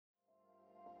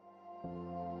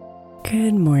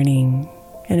Good morning,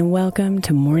 and welcome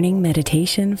to Morning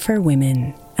Meditation for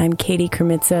Women. I'm Katie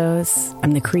Kremitzos.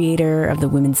 I'm the creator of the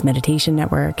Women's Meditation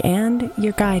Network and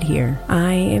your guide here.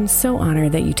 I am so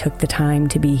honored that you took the time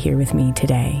to be here with me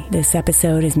today. This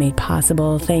episode is made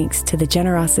possible thanks to the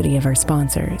generosity of our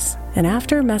sponsors. And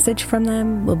after a message from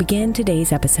them, we'll begin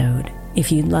today's episode.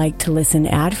 If you'd like to listen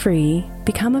ad-free,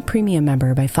 become a premium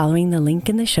member by following the link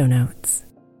in the show notes.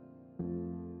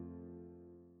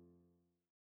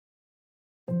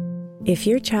 If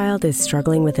your child is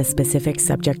struggling with a specific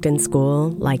subject in school,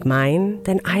 like mine,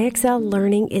 then IXL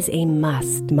Learning is a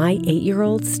must. My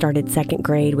 8-year-old started second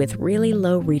grade with really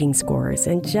low reading scores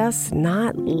and just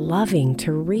not loving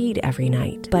to read every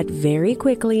night. But very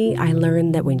quickly, I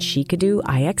learned that when she could do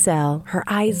IXL, her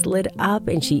eyes lit up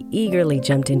and she eagerly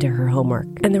jumped into her homework.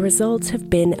 And the results have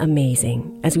been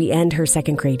amazing. As we end her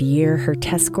second grade year, her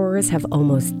test scores have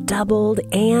almost doubled,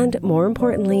 and more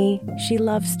importantly, she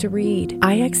loves to read.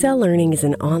 IXL Learning is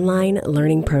an online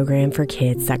learning program for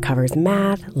kids that covers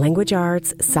math, language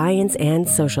arts, science, and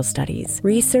social studies.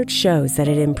 Research shows that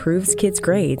it improves kids'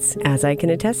 grades, as I can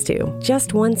attest to.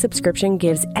 Just one subscription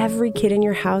gives every kid in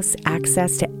your house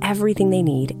access to everything they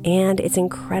need, and it's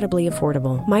incredibly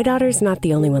affordable. My daughter's not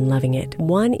the only one loving it.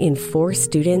 1 in 4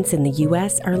 students in the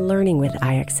U.S. are learning with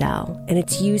IXL, and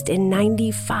it's used in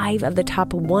 95 of the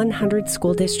top 100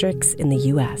 school districts in the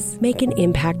U.S. Make an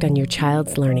impact on your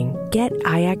child's learning. Get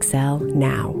IXL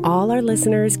now. All our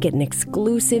listeners get an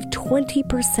exclusive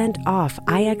 20% off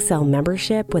IXL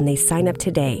membership when they sign up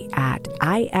today at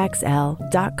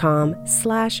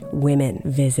IXL.com/women.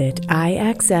 Visit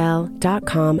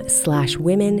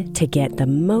IXL.com/women to get the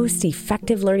most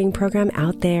effective learning program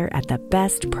out there at the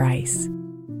best price.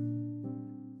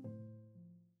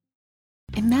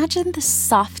 Imagine the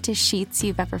softest sheets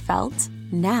you've ever felt.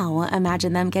 Now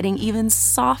imagine them getting even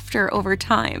softer over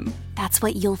time. That's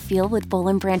what you'll feel with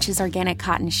Boll & Branch's organic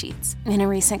cotton sheets. In a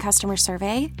recent customer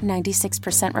survey,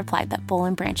 96% replied that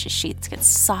Boll & Branch's sheets get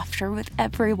softer with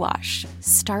every wash.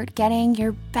 Start getting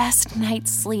your best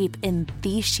night's sleep in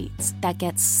these sheets that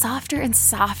get softer and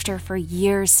softer for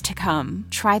years to come.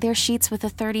 Try their sheets with a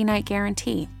 30-night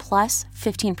guarantee, plus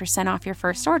 15% off your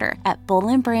first order at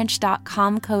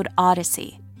bollandbranch.com code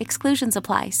Odyssey. Exclusions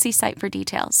apply. See site for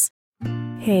details.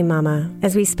 Hey Mama,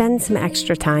 as we spend some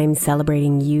extra time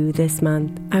celebrating you this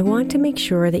month, I want to make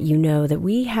sure that you know that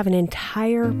we have an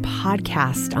entire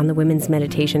podcast on the Women's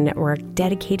Meditation Network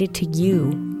dedicated to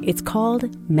you. It's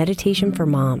called Meditation for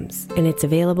Moms, and it's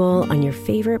available on your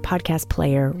favorite podcast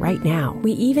player right now.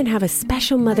 We even have a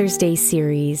special Mother's Day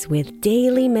series with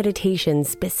daily meditations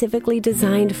specifically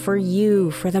designed for you,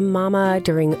 for the mama,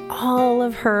 during all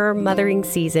of her mothering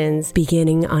seasons,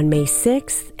 beginning on May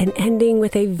 6th and ending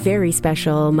with a very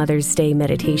special Mother's Day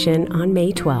meditation on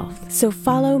May 12th. So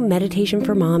follow Meditation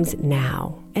for Moms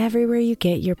now, everywhere you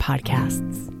get your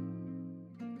podcasts.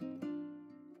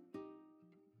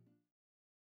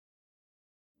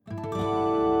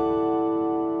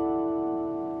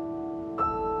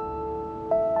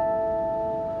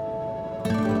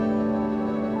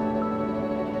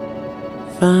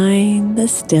 Find the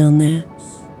stillness,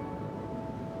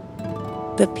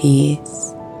 the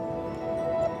peace,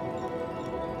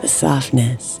 the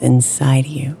softness inside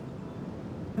you,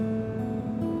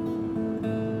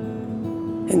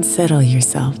 and settle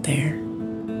yourself there.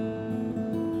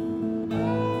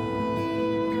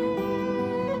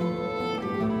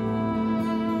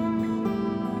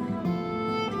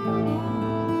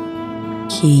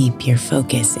 Keep your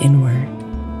focus inward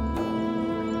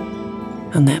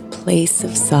on that place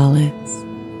of solace,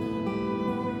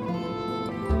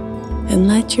 and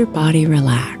let your body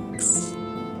relax.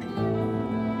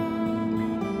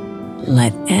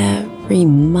 Let every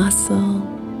muscle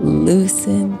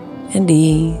loosen and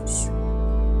ease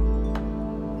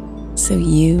so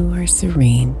you are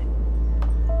serene.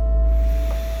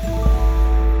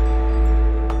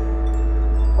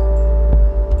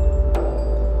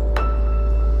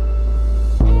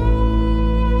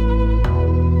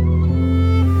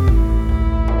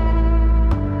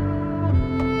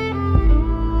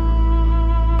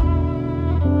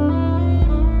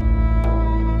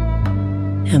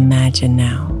 Imagine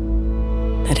now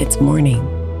that it's morning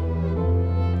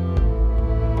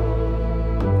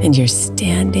and you're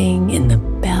standing in the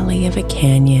belly of a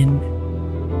canyon,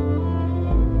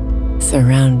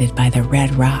 surrounded by the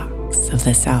red rocks of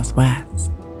the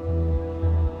Southwest.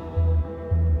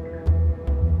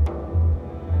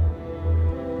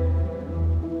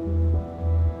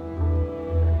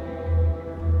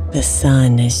 The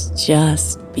sun is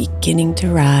just beginning to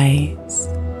rise,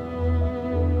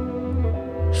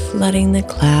 flooding the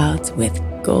clouds with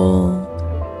gold,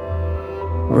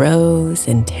 rose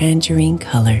and tangerine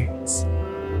colors.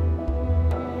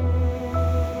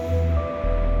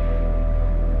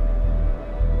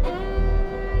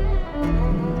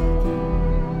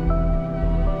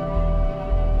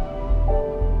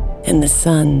 And the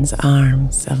sun's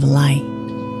arms of light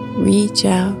reach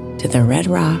out to the red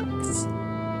rocks,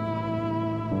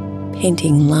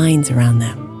 painting lines around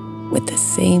them with the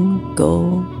same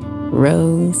gold,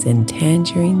 rose, and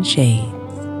tangerine shades.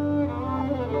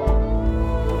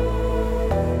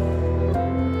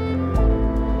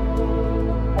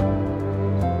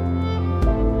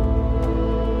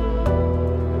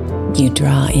 You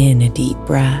draw in a deep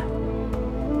breath,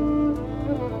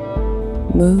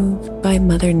 moved by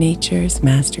Mother Nature's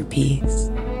masterpiece.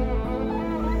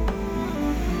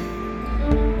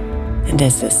 And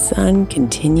as the sun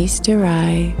continues to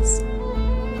rise,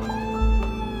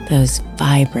 those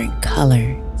vibrant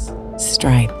colors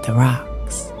stripe the rocks.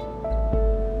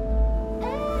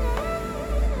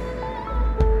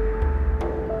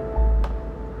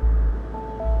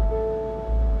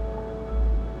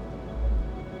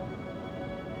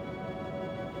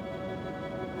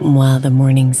 While the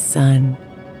morning sun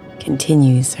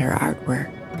continues her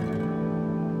artwork,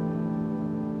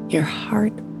 your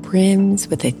heart brims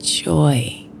with a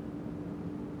joy,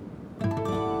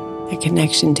 a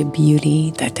connection to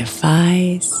beauty that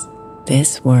defies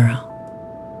this world.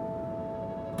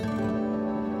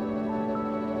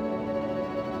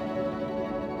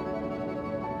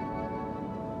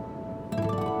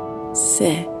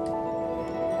 Sit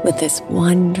with this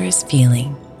wondrous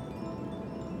feeling,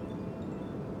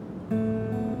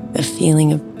 the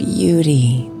feeling of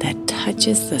beauty that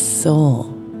touches the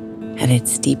soul at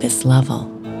its deepest level.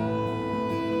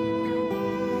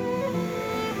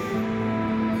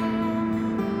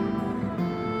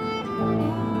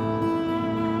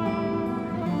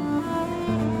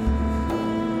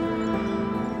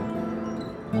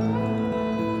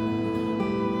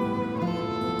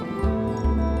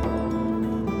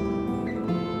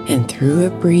 And through a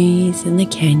breeze in the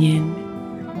canyon,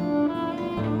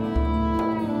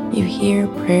 you hear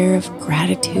a prayer of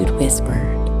gratitude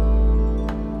whispered,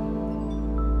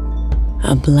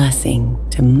 a blessing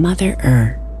to Mother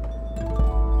Earth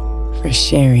for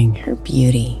sharing her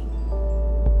beauty.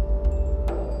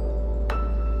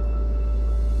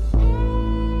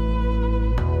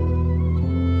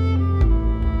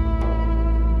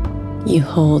 You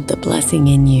hold the blessing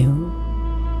in you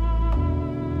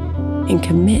and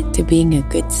commit to being a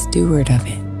good steward of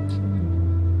it.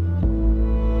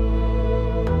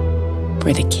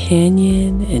 For the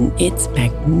canyon and its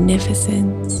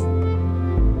magnificence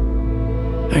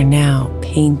are now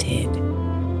painted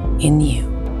in you.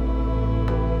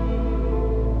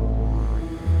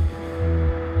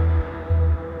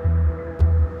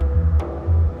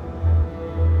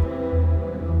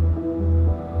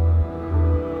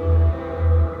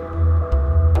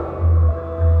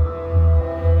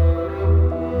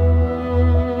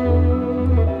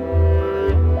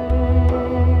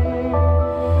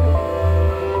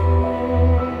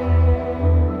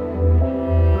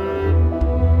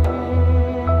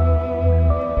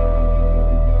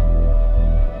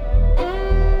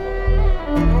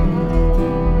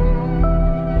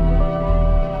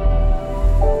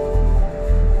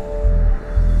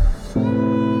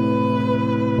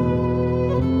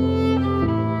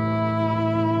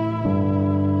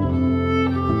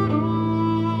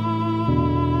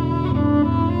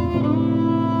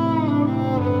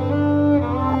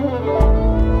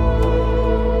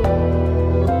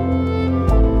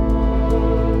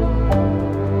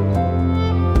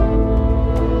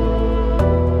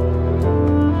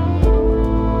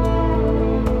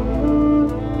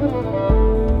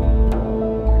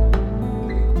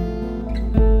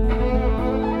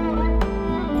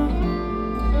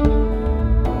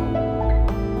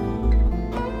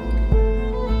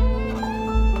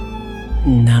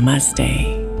 Namaste,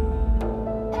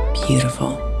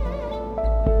 beautiful.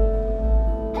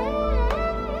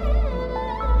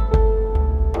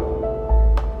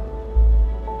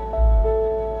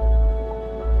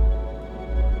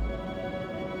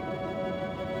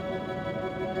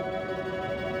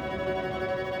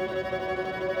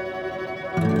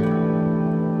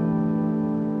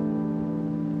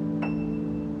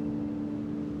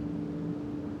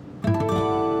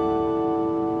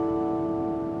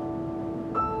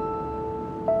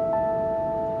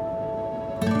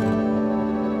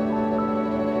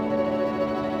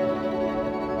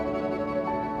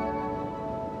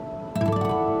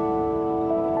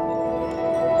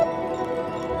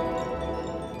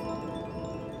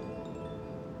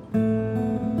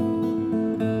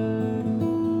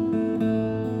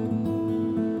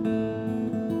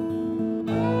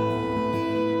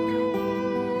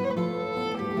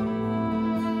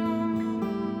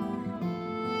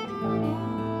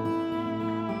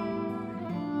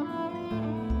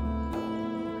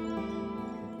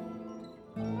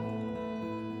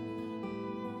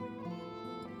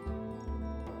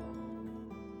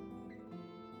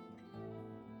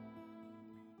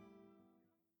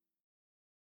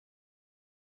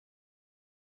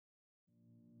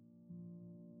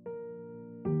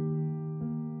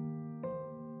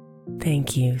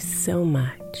 Thank you so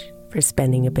much for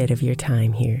spending a bit of your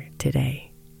time here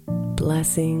today.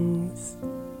 Blessings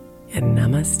and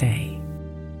namaste.